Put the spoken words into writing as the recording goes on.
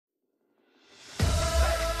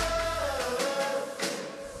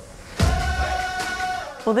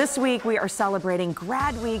Well, this week we are celebrating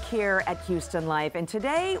Grad Week here at Houston Life, and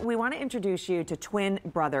today we want to introduce you to twin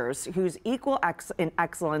brothers whose equal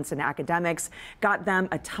excellence in academics got them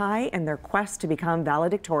a tie in their quest to become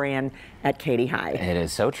valedictorian at Katy High. It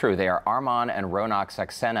is so true. They are Arman and Ronak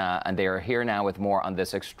Saxena, and they are here now with more on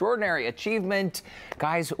this extraordinary achievement.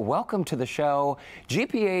 Guys, welcome to the show.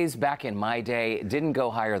 GPAs back in my day didn't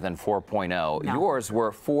go higher than 4.0. No. Yours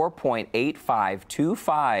were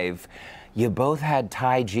 4.8525. You both had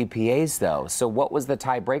tie GPAs, though. So what was the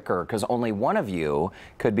tiebreaker? Because only one of you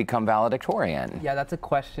could become valedictorian. Yeah, that's a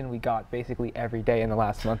question we got basically every day in the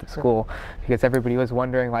last month of school, because everybody was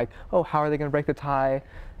wondering, like, oh, how are they going to break the tie?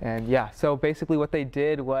 And yeah, so basically what they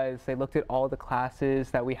did was they looked at all the classes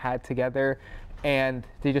that we had together, and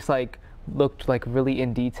they just like looked like really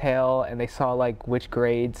in detail, and they saw like which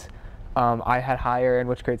grades I had higher and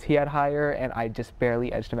which grades he had higher, and I just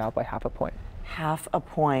barely edged him out by half a point. Half a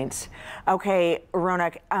point. Okay,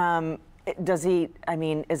 Ronak,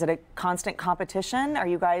 is it a constant competition? Are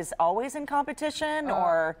you guys always in competition,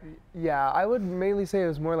 or? Yeah, I would mainly say it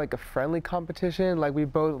was more like a friendly competition. Like, we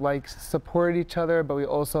both like supported each other, but we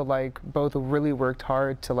also like both really worked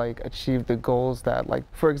hard to like achieve the goals that, like,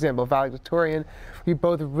 for example, valedictorian, we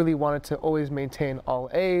both really wanted to always maintain all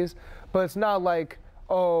A's, but it's not like,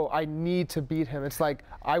 oh, I need to beat him. It's like,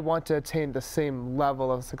 I want to attain the same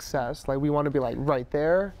level of success. Like, we want to be like right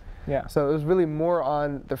there. Yeah. So it was really more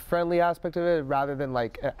on the friendly aspect of it rather than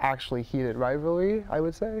like an actually heated rivalry, I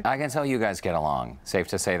would say. I can tell you guys get along. Safe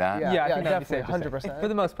to say that? Yeah, I think definitely, 100%. For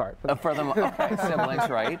the most part. For the siblings,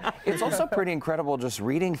 right? It's also pretty incredible just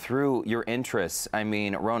reading through your interests. I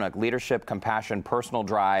mean, Ronak, leadership, compassion, personal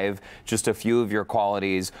drive, just a few of your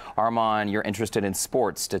qualities. Arman, you're interested in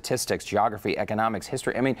sports, statistics, geography, economics,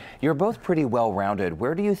 history. I mean, you're both pretty well-rounded.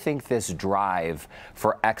 Where do you think this drive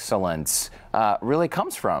for excellence really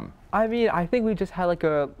comes from? I mean, I think we just had like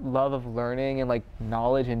a love of learning and like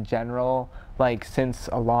knowledge in general, like since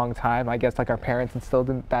a long time. I guess like our parents instilled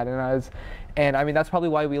that in us. And I mean, that's probably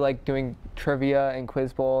why we like doing trivia and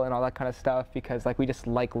quiz bowl and all that kind of stuff, because like we just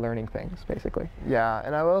like learning things, basically. Yeah,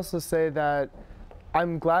 and I would also say that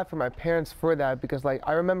I'm glad for my parents for that, because like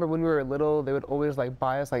I remember when we were little, they would always like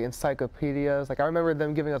buy us like encyclopedias. Like I remember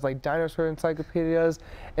them giving us like dinosaur encyclopedias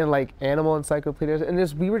and like animal encyclopedias, and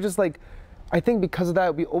we were just like, I think because of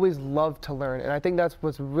that, we always love to learn. And I think that's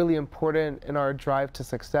what's really important in our drive to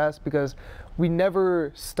success, because we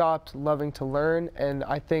never stopped loving to learn. And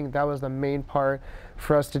I think that was the main part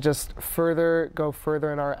for us to just go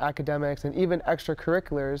further in our academics and even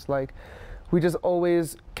extracurriculars. Like, we just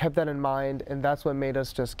always kept that in mind, and that's what made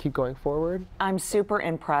us just keep going forward. I'm super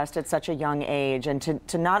impressed at such a young age, and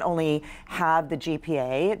to not only have the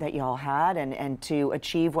GPA that y'all had and to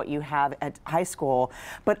achieve what you have at high school,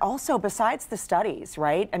 but also besides the studies,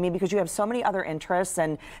 right? I mean, because you have so many other interests,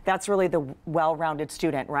 and that's really the well-rounded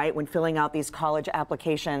student, right? When filling out these college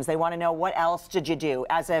applications, they want to know, what else did you do?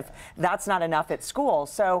 As if that's not enough at school.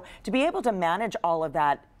 So to be able to manage all of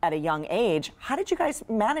that at a young age, how did you guys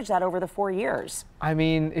manage that over the 4 years? I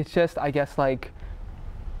mean, it's just, I guess, like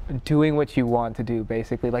doing what you want to do,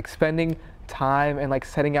 basically, like spending time and like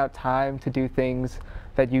setting out time to do things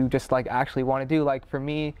that you just like actually want to do. Like for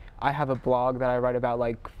me, I have a blog that I write about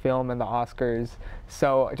like film and the Oscars.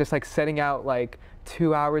 So just like setting out like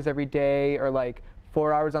 2 hours every day, or like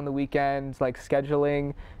 4 hours on the weekends, like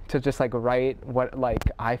scheduling to just like write what like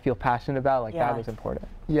I feel passionate about, like that was important.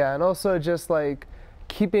 Yeah, and also just like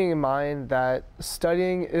keeping in mind that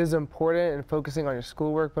studying is important and focusing on your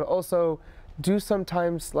schoolwork, but also do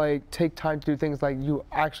sometimes like take time to do things like you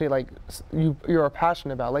actually like you're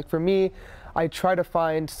passionate about. Like for me, I try to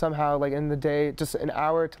find somehow like in the day just an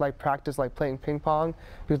hour to like practice like playing ping pong,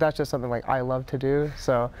 because that's just something like I love to do.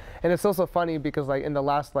 So, and it's also funny because like in the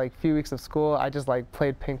last like few weeks of school, I just like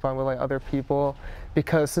played ping pong with like other people,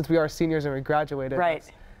 because since we are seniors and we graduated, right,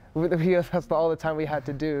 that's all the time we had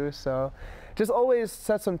to do. So just always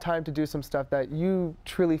set some time to do some stuff that you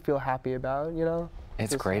truly feel happy about, you know?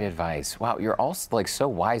 It's great advice. Wow, you're all like so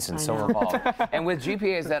wise and so involved. And with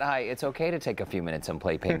GPAs that high, it's okay to take a few minutes and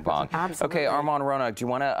play ping pong. Absolutely. Okay, Arman, Ronak, do you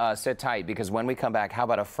want to sit tight? Because when we come back, how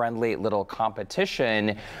about a friendly little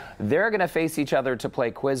competition? They're going to face each other to play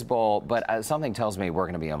quiz bowl, but something tells me we're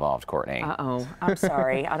going to be involved, Courtney. Uh-oh. I'm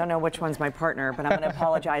sorry. I don't know which one's my partner, but I'm going to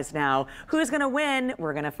apologize now. Who's going to win?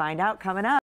 We're going to find out coming up.